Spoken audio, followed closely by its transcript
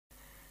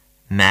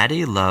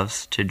Maddie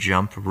loves to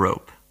jump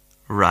rope,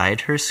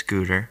 ride her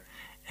scooter,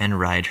 and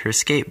ride her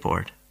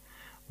skateboard.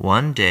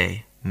 One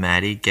day,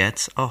 Maddie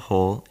gets a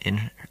hole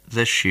in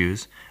the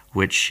shoes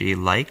which she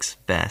likes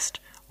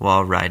best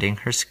while riding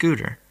her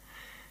scooter.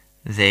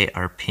 They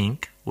are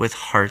pink with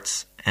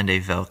hearts and a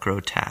Velcro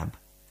tab.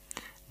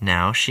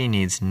 Now she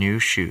needs new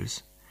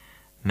shoes.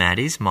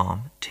 Maddie's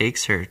mom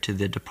takes her to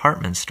the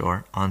department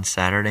store on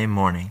Saturday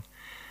morning.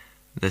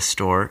 The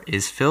store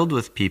is filled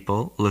with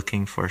people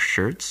looking for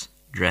shirts,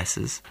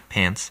 dresses,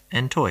 pants,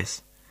 and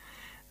toys.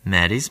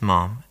 Maddie's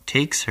mom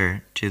takes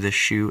her to the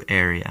shoe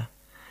area.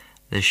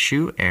 The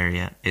shoe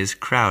area is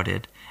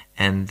crowded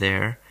and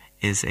there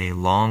is a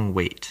long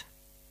wait.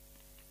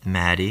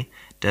 Maddie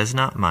does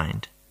not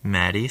mind.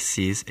 Maddie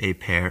sees a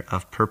pair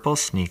of purple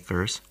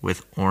sneakers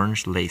with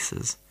orange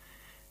laces.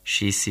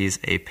 She sees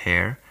a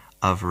pair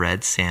of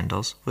red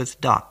sandals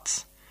with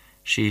dots.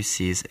 She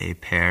sees a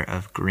pair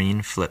of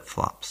green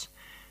flip-flops.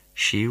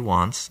 She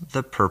wants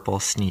the purple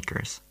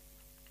sneakers.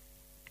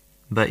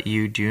 "But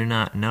you do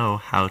not know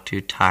how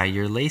to tie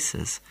your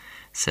laces,"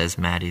 says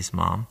Maddie's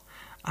mom.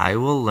 "I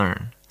will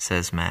learn,"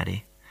 says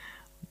Maddie.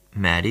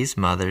 Maddie's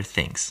mother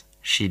thinks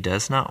she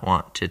does not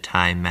want to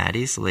tie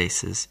Maddie's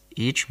laces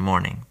each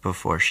morning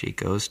before she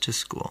goes to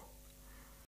school.